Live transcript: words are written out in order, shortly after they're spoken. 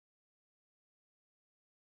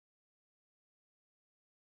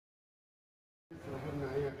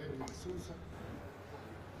مخصوصة.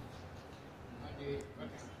 هذه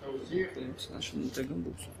فتحة توزيع عشان انت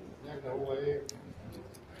جنبه بصوت. لا ده هو ايه؟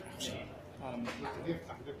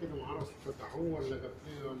 يفتح ده كده معرفش فتحوه ولا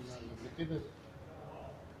قفلوه ولا قبل كده.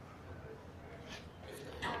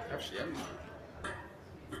 معرفش يعني.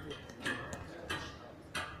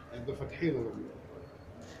 يبقى فاتحينه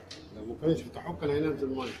لو ما كانش فتحوه كان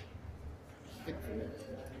هينزل ميه.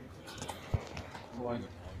 هو هنا.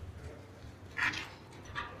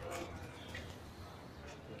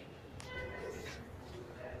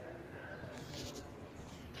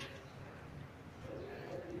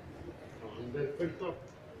 عندنا الفلتر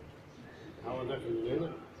هوا داخل من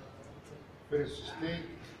هنا.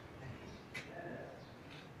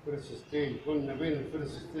 فيرست ستيج قلنا بين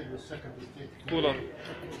الفيرست ستيج والسكند ستيج كولر.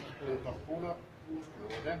 الانتر كولر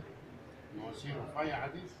هو ده مواسير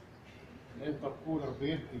رفيعة دي. الانتر كولر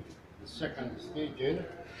بيدي السكند ستيج هنا.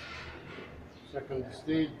 السكند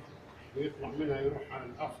ستيج بيطلع منها يروح على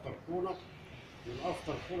الافتر كولر.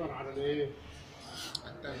 والافتر كولر على الايه؟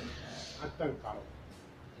 على التانك على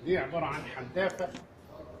طول. دي عبارة عن حدافة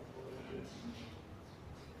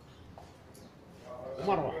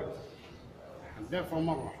ومروحة. حدافة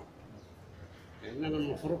ومروحة. لأن أنا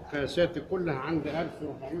المفروض كاساتي كلها عندي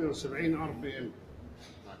 1470 ار بي ام.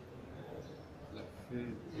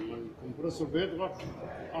 لما الكمبريسور بيضغط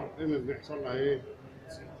الار بي ام بيحصل لها ايه؟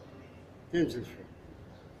 تنزل شوية.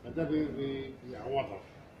 فده بيعوضها،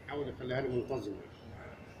 يحاول يخليها لي منتظمة.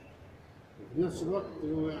 وفي نفس الوقت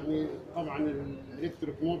يعني طبعا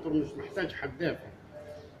الالكتريك موتور مش محتاج حدافة.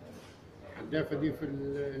 الحدافة دي في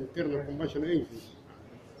الانترنال كومبشن انجن.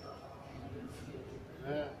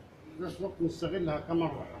 في نفس الوقت نستغلها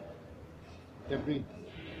كمروحة تبريد.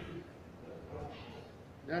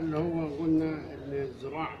 ده اللي هو قلنا ان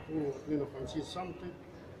زراعته 52 سم.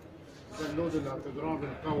 ده اللود اللي هتضرب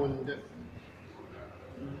الكون ده.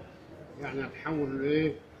 يعني هتحول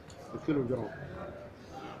لايه؟ لكيلو جرام.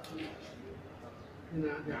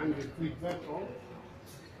 هنا عندي الفيدباك اهو.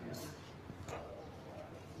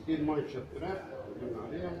 دي المايشة التراب اللي قلنا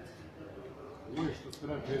عليها. المايشة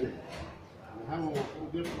التراب هنا. الهواء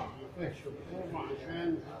المفروض يطلع ما فيهش رطوبة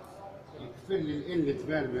عشان يقفل لي الانلت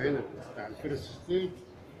فالف هنا بتاع الفيرست ستيج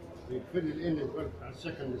ويقفل لي الانلت فالف بتاع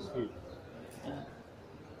السكند ستيج.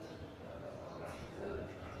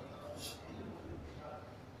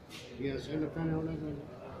 في أسئلة ثانية ولا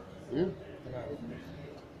لا؟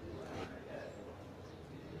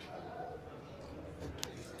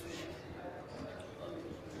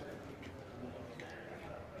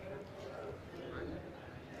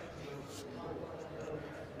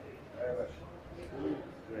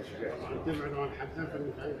 تبعد عن الحدافة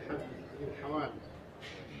اللي في الحوادث.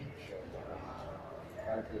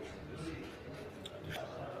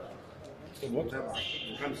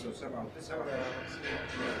 خمسة وسبعة وتسعة.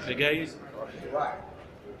 رجايز. واحد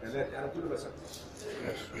وثلاثة أنا كله بسكت.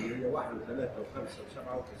 هي واحد وثلاثة وخمسة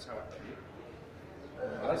وسبعة وتسعة.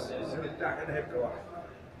 بس الزمن بتاعك هنا هيبقى واحد.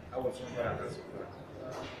 أول صفر على صفر.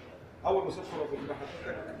 أول ما صفر أقول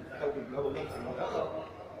لحضرتك أول بالأول نقطة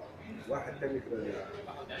واحد تاني كده.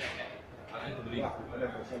 واحد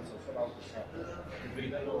وثلاثة وخمسة وسبعة وتسعة.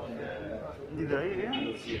 دي ده ايه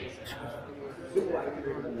يعني؟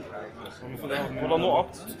 المفروض ولا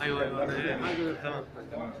نقط؟ ايوه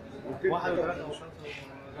واحد وثلاثة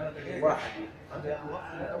واحد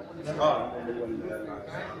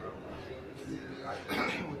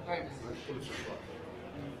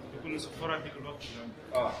كل صفارة يديك الوقت.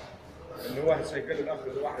 اللي واحد سيكل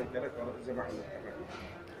الاخر واحد ثلاثة زي ما احنا اتفقنا.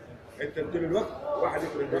 انت بتجيب الوقت واحد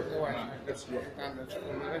يكون الوقت واحد نفس الوقت.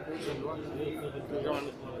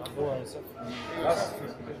 هو يصفر. خلاص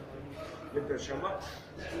نبدا ان شاء الله.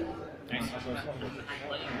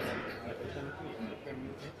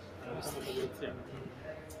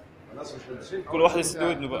 خلاص مش مهندسين. كل واحد يسد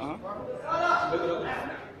ودنه بقى ها؟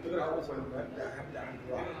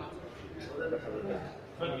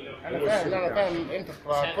 أنا فاهم أنت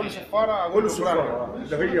كل صفارة كل صفارة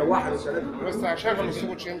ده هي واحد وثلاثة. بس هشغل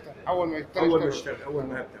السويتش إمتى؟ أول ما يبتدي أول ما يشتغل أول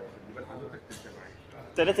ما هبدأ يبقى حضرتك تبدأ معايا.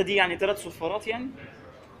 ثلاثة دي يعني 3 صفارات يعني؟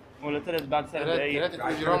 ولا 3 بعد 3 دقايق؟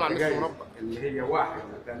 3 كيلو جرام على نصف مربع. اللي هي واحد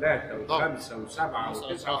وثلاثة وخمسة وسبعة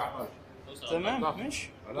وتسعة و11. تمام ماشي.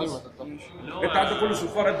 خلاص. أنت عندك كل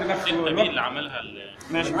صفارة أدي نفس التمرين اللي عملها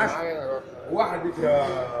ماشي. واحد يبقى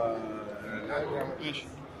ماشي.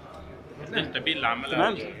 التمرين اللي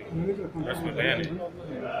عملها تمام. رسم بياني.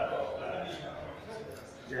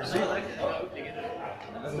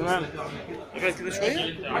 تمام. ابعد كده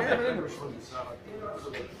شوية.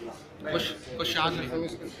 خش عدل.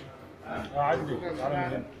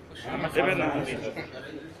 ابعد عن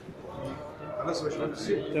خلاص يا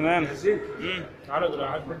باشمهندسين تمام. جاهزين؟ تعالوا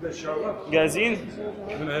اجروا نبدا ان شاء الله. جاهزين؟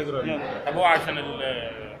 مين هيجرى؟ يلا. طب هو عشان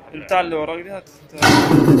البتاع اللي وراك ده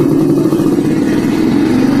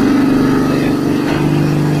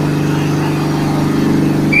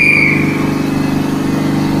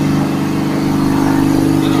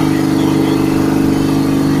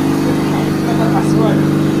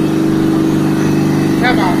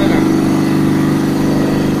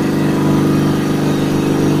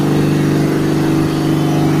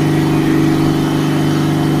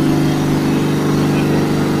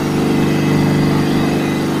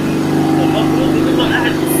المفروض تفضل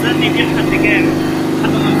قاعد مستني فيه لحد كام؟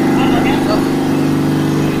 لحد ما يتخرج يعني؟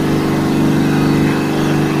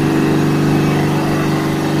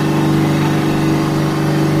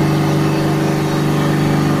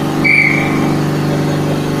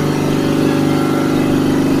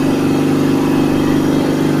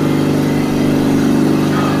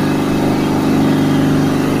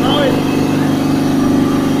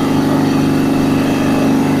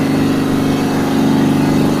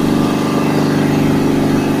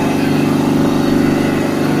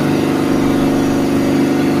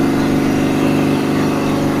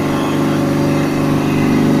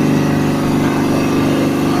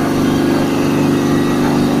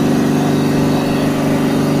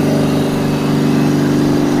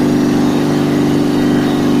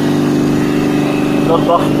 ده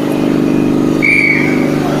الضغط.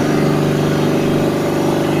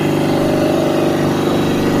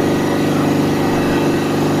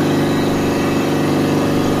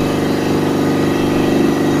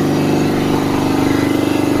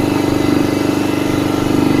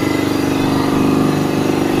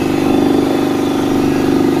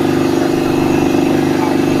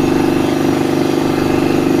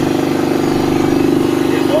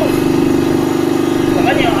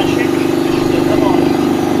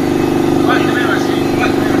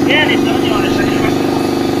 يعني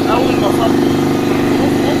 28 اول ما صرت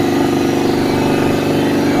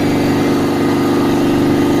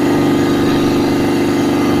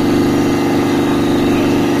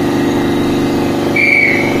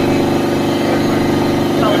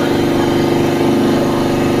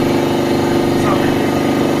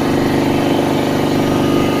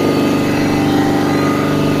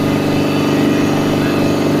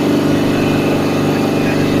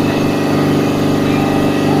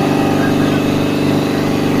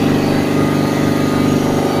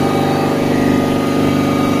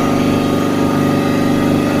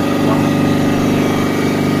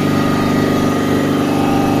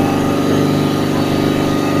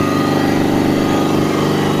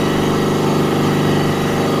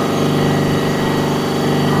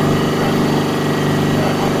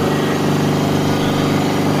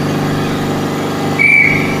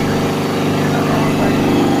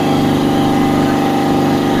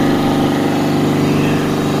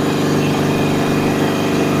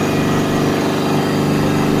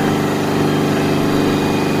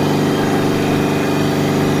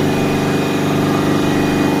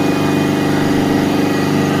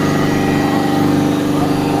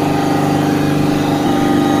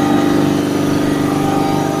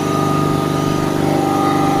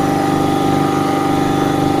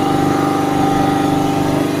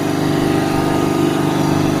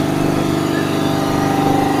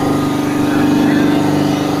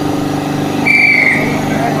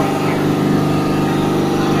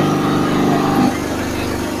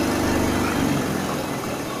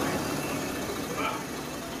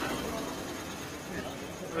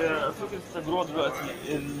فكرة التجربة دلوقتي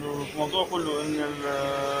الموضوع كله إن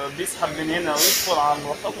بيسحب من هنا ويدخل على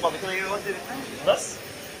الوسط وبعد كده يودي للتاني بس.